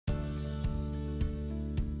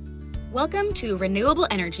Welcome to Renewable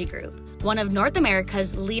Energy Group, one of North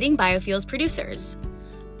America's leading biofuels producers.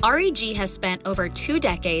 REG has spent over 2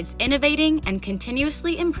 decades innovating and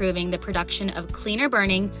continuously improving the production of cleaner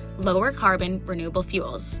burning, lower carbon renewable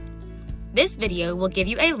fuels. This video will give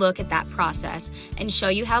you a look at that process and show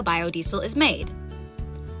you how biodiesel is made.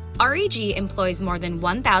 REG employs more than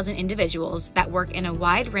 1,000 individuals that work in a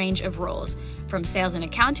wide range of roles, from sales and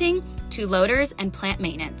accounting to loaders and plant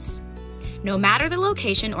maintenance. No matter the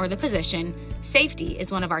location or the position, safety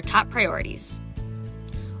is one of our top priorities.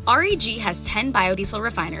 REG has 10 biodiesel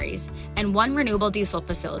refineries and 1 renewable diesel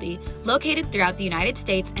facility located throughout the United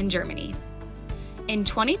States and Germany. In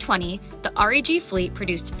 2020, the REG fleet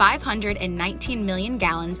produced 519 million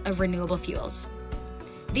gallons of renewable fuels.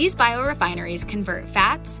 These biorefineries convert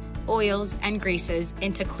fats, oils, and greases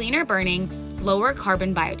into cleaner burning, lower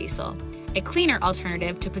carbon biodiesel, a cleaner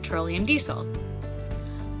alternative to petroleum diesel.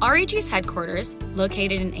 REG's headquarters,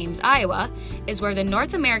 located in Ames, Iowa, is where the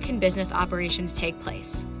North American business operations take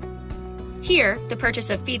place. Here, the purchase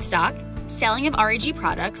of feedstock, selling of REG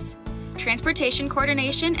products, transportation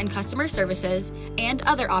coordination and customer services, and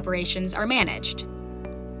other operations are managed.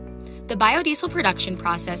 The biodiesel production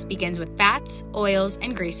process begins with fats, oils,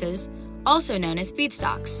 and greases, also known as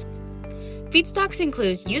feedstocks. Feedstocks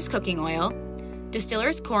include used cooking oil,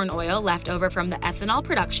 distiller's corn oil left over from the ethanol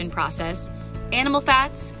production process, animal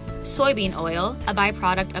fats, soybean oil, a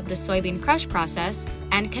byproduct of the soybean crush process,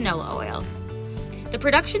 and canola oil. The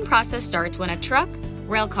production process starts when a truck,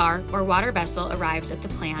 rail car, or water vessel arrives at the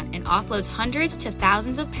plant and offloads hundreds to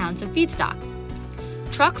thousands of pounds of feedstock.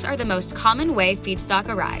 Trucks are the most common way feedstock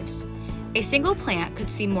arrives. A single plant could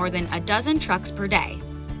see more than a dozen trucks per day.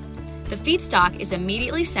 The feedstock is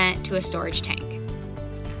immediately sent to a storage tank.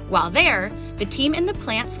 While there, the team in the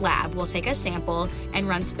plant's lab will take a sample and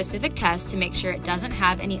run specific tests to make sure it doesn't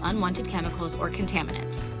have any unwanted chemicals or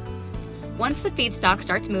contaminants. Once the feedstock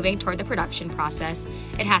starts moving toward the production process,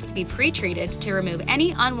 it has to be pre-treated to remove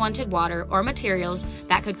any unwanted water or materials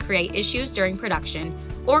that could create issues during production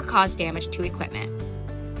or cause damage to equipment.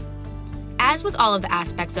 As with all of the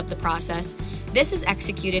aspects of the process, this is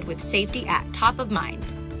executed with safety at top of mind.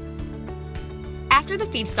 After the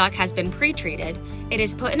feedstock has been pre-treated, it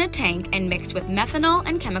is put in a tank and mixed with methanol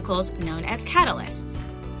and chemicals known as catalysts.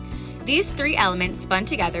 These 3 elements spun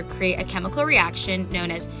together create a chemical reaction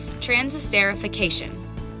known as transesterification.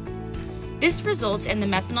 This results in the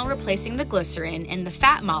methanol replacing the glycerin in the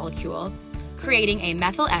fat molecule, creating a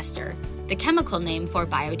methyl ester, the chemical name for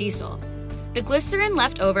biodiesel. The glycerin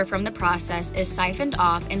left over from the process is siphoned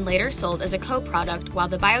off and later sold as a co-product while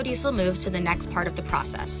the biodiesel moves to the next part of the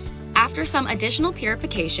process. After some additional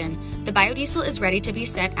purification, the biodiesel is ready to be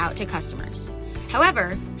sent out to customers.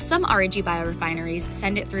 However, some REG biorefineries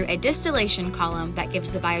send it through a distillation column that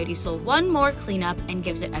gives the biodiesel one more cleanup and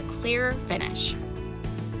gives it a clearer finish.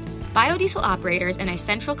 Biodiesel operators in a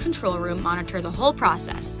central control room monitor the whole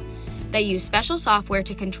process. They use special software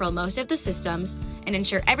to control most of the systems and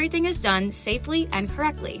ensure everything is done safely and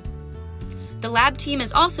correctly. The lab team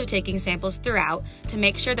is also taking samples throughout to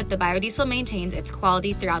make sure that the biodiesel maintains its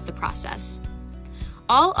quality throughout the process.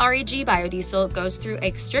 All REG biodiesel goes through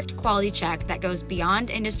a strict quality check that goes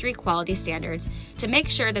beyond industry quality standards to make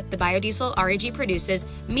sure that the biodiesel REG produces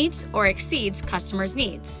meets or exceeds customers'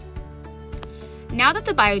 needs. Now that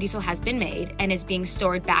the biodiesel has been made and is being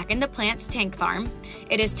stored back in the plant's tank farm,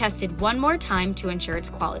 it is tested one more time to ensure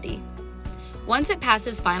its quality. Once it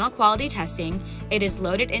passes final quality testing, it is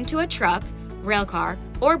loaded into a truck, railcar,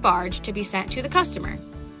 or barge to be sent to the customer.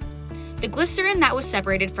 The glycerin that was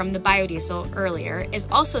separated from the biodiesel earlier is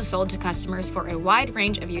also sold to customers for a wide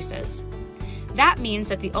range of uses. That means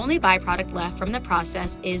that the only byproduct left from the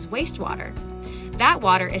process is wastewater. That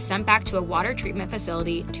water is sent back to a water treatment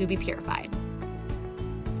facility to be purified.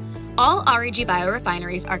 All REG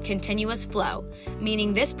biorefineries are continuous flow,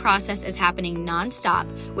 meaning this process is happening non-stop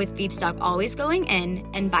with feedstock always going in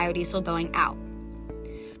and biodiesel going out.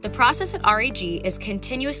 The process at REG is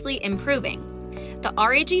continuously improving. The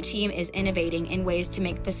REG team is innovating in ways to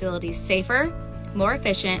make facilities safer, more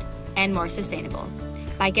efficient, and more sustainable.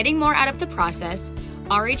 By getting more out of the process,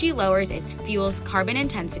 REG lowers its fuel's carbon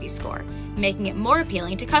intensity score, making it more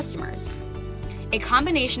appealing to customers. A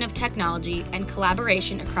combination of technology and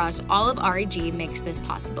collaboration across all of REG makes this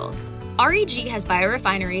possible. REG has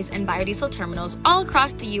biorefineries and biodiesel terminals all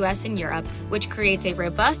across the US and Europe, which creates a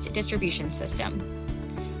robust distribution system.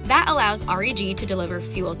 That allows REG to deliver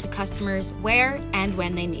fuel to customers where and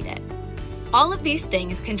when they need it. All of these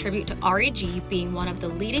things contribute to REG being one of the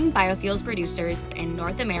leading biofuels producers in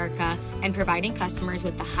North America and providing customers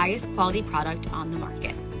with the highest quality product on the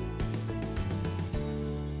market.